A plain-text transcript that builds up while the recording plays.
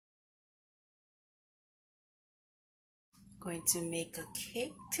Going to make a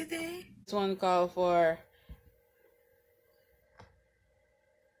cake today. This one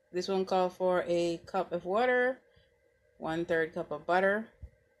called for a cup of water, 1/3 cup of butter,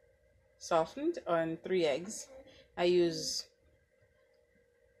 softened, on 3 eggs. I use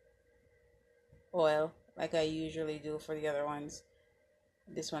oil like I usually do for the other ones.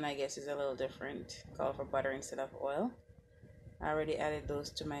 This one I guess is a little different. Call for butter instead of oil. I already added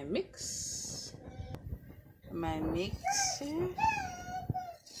those to my mix.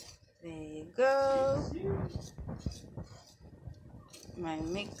 There you go. My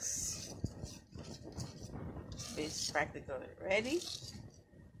mix is practically ready.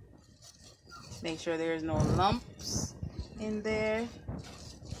 Make sure there's no lumps in there.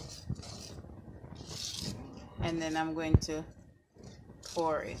 And then I'm going to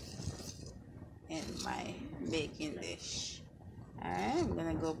pour it in my baking dish. Alright, I'm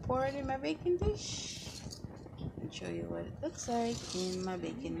gonna go pour it in my baking dish and show you what it looks like in my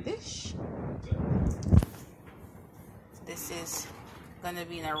baking dish. This is gonna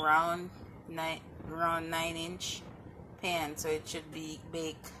be in a round 9-inch pan, so it should be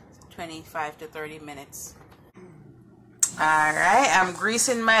baked 25 to 30 minutes. Alright, I'm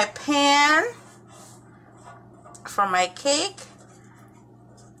greasing my pan for my cake.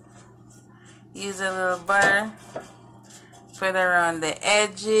 Use a little butter, put it around the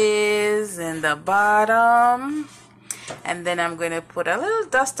edges and the bottom, and then I'm going to put a little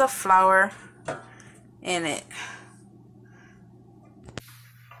dust of flour in it.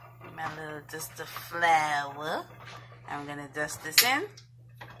 My little dust of flour. I'm going to dust this in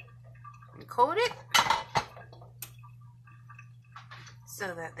and coat it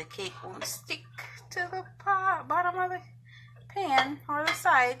so that the cake won't stick to the bottom of the pan or the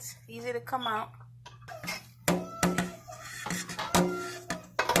sides. Easy to come out.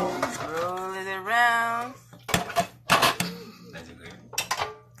 Roll it around.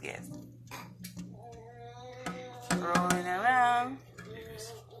 Yes. Roll it around.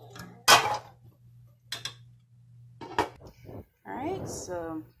 Alright,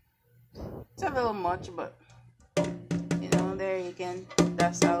 so it's a little much, but you know, there you can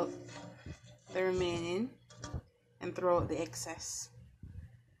dust out the remaining and throw out the excess.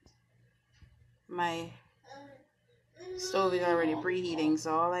 My stove is already preheating,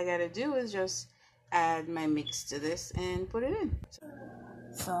 so all I gotta do is just add my mix to this and put it in.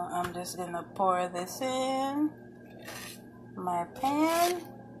 So I'm just gonna pour this in my pan.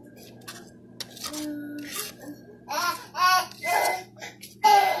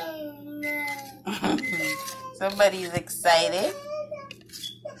 Somebody's excited.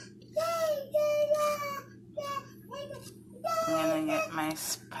 I'm gonna get my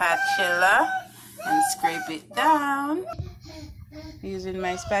spatula and scrape it down. Using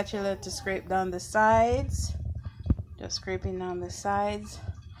my spatula to scrape down the sides. Just scraping down the sides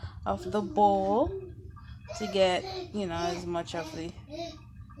of the bowl to get, you know, as much of the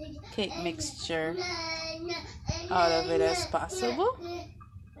cake mixture out of it as possible.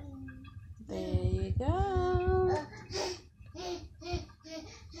 There you go.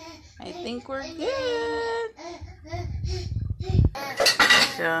 I think we're good.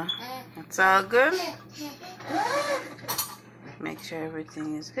 So it's all good. Make sure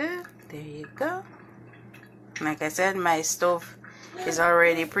everything is good. There you go. Like I said, my stove is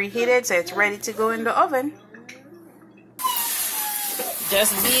already preheated, so it's ready to go in the oven.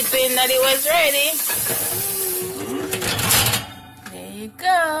 Just beeping that it was ready. There you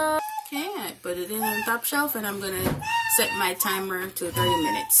go. Okay, I put it in on top shelf, and I'm gonna set my timer to 30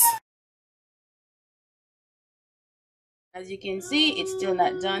 minutes. As you can see, it's still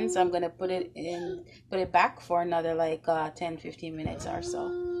not done, so I'm gonna put it back for another like 10-15 minutes or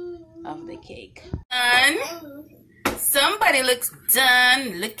so of the cake. Done. Somebody looks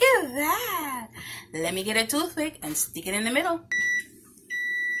done. Look at that. Let me get a toothpick and stick it in the middle.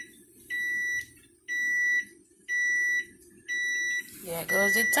 There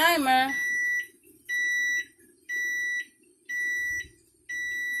goes the timer.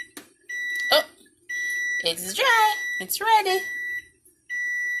 Oh, it's dry. It's ready.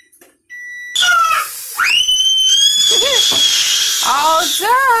 All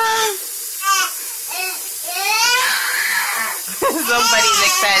done. Somebody's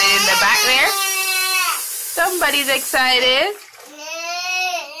excited in the back there. Somebody's excited.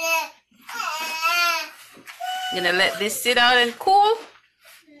 Gonna let this sit out and cool,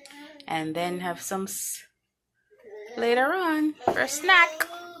 and then have some later on for a snack.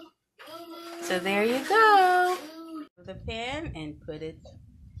 So there you go. The pan and put it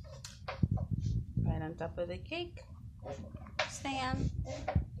right on top of the cake stand.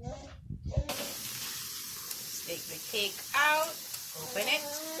 Take the Take out, open it,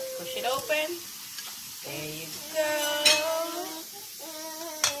 push it open. There you go.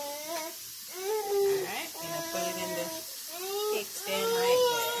 Alright, gonna put it in the cake stand right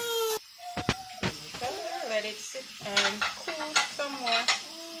there. Let it sit and cool some more.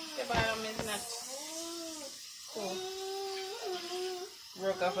 The bottom is not cool.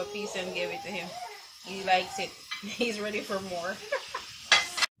 Broke off a piece and gave it to him. He likes it. He's ready for more.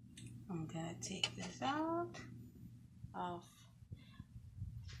 I'm gonna take this out.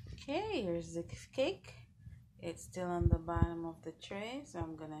 Okay, here's the cake. It's still on the bottom of the tray, so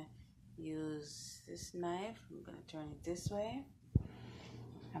I'm gonna use this knife. I'm gonna turn it this way.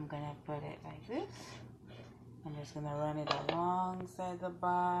 I'm gonna put it like this. I'm just gonna run it alongside the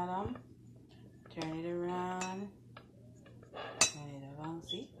bottom. Turn it around. Turn it along.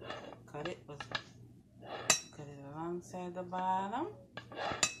 See? Cut it alongside the bottom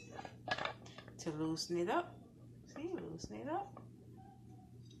to loosen it up. See? Loosen it up.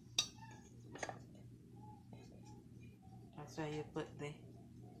 That's where you put the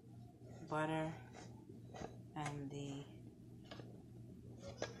butter and the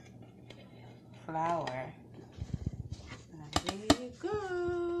flour. And there you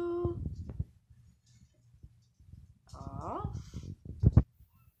go. Off. There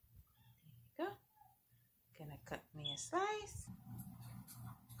you go. Gonna cut me a slice.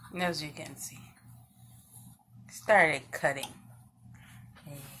 As you can see, started cutting.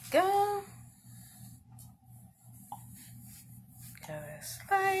 There you go. Cut a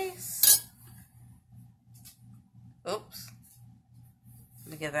slice. Oops.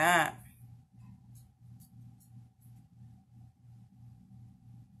 Look at that.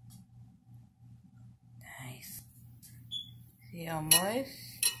 Nice. See how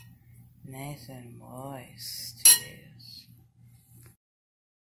moist? Nice and moist.